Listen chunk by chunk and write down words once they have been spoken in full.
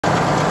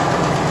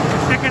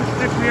second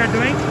strip we are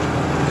doing.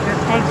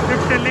 It's called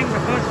strip tilling. The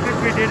first strip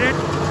we did it.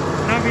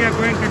 Now we are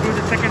going to do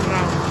the second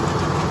round.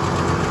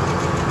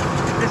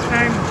 This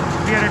time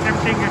we are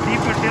attempting a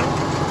deeper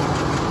till.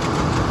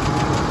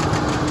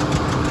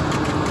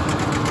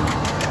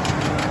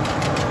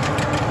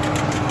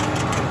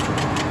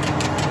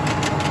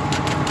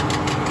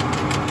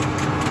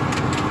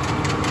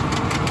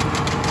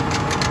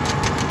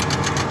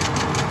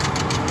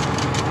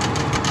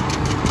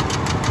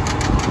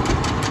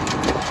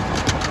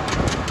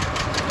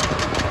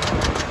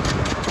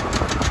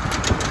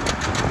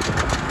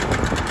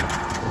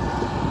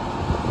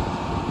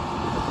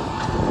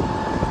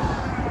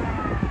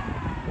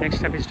 Next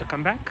step is to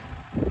come back.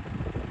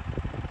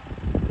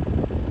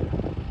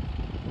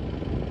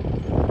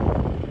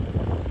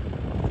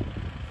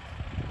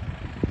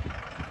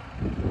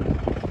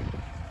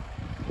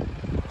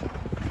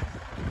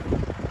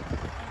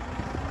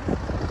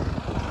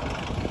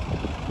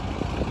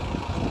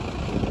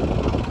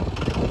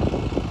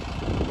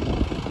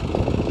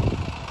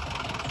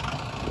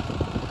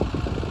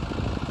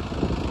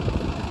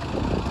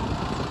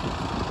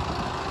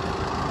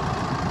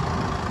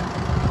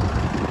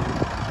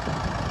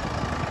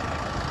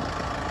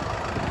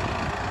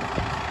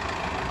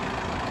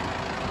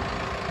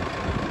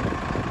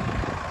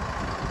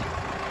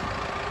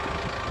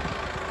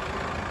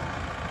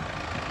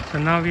 So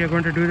now we are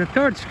going to do the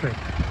third strip.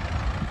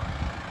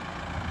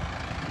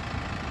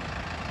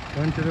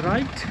 Turn to the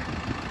right.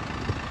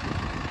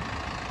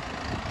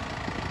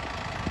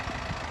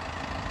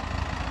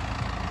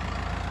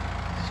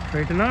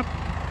 Straighten up.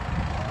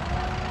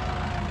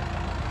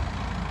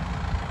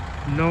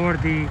 Lower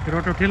the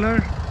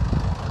rototiller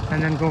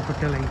and then go for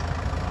tilling.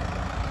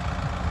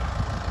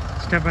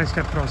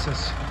 Step-by-step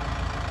process.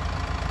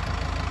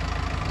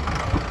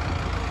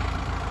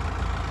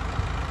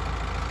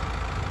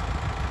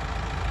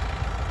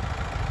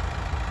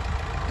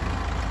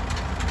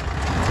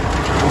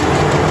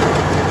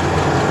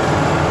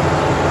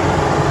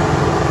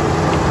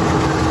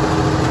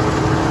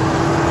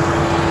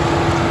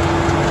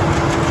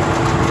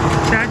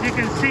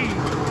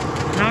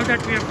 Now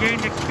that we have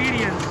gained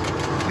experience,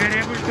 we are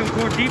able to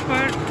go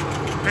deeper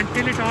and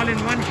till it all in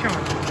one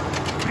shot.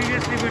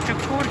 Previously we took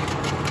 4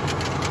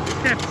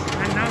 steps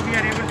and now we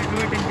are able to do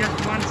it in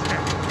just one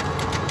step.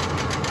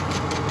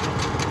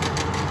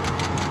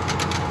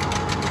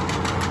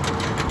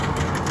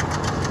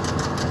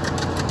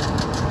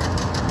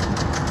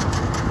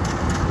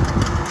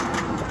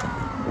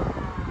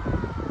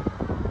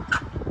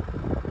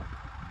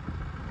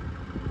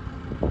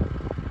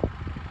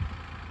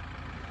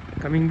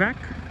 Coming back.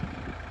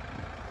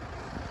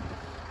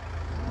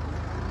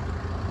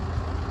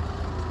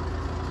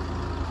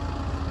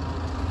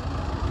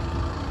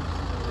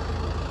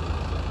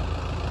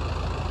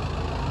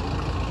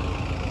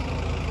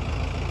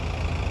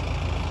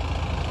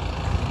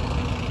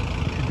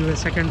 Do a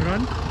second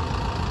run.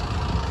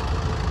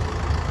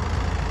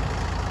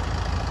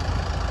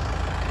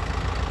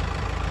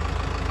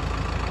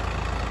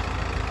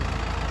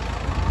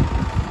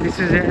 This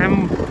is a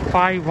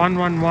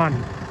M5111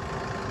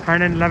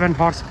 111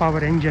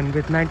 horsepower engine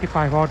with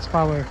 95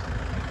 horsepower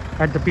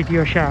at the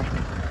PTO shaft.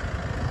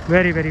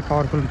 Very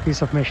powerful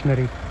piece of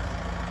machinery.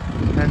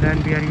 And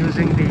then we are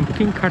using the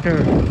King Cutter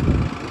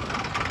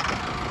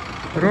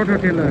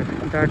rototiller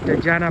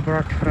that Jana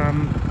brought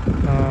from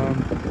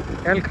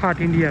Elkhart,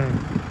 Indiana.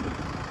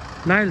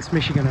 Niles,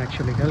 Michigan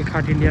actually.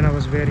 Elkhart, Indiana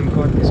was where he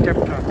got the step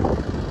truck.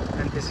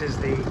 And this is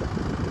the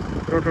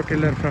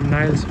rototiller from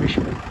Niles,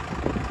 Michigan.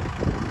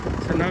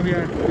 So now we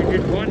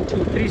did 1,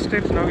 2, 3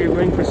 strips. Now we are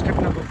going for strip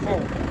number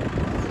 4.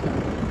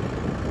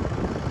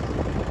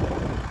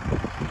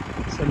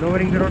 So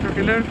lowering the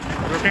rototiller,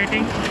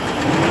 rotating.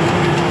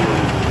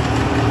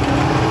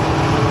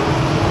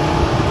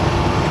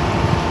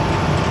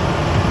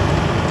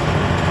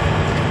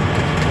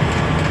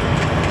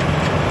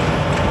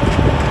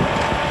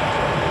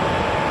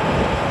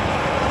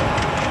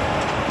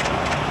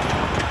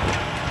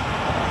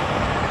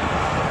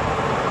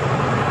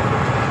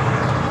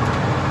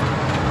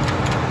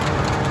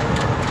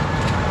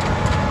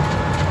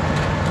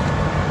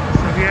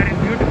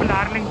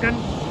 Arlington.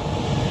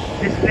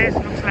 This place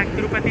looks like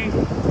Tirupati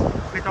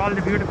with all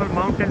the beautiful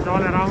mountains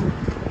all around,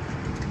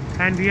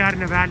 and we are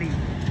in a valley.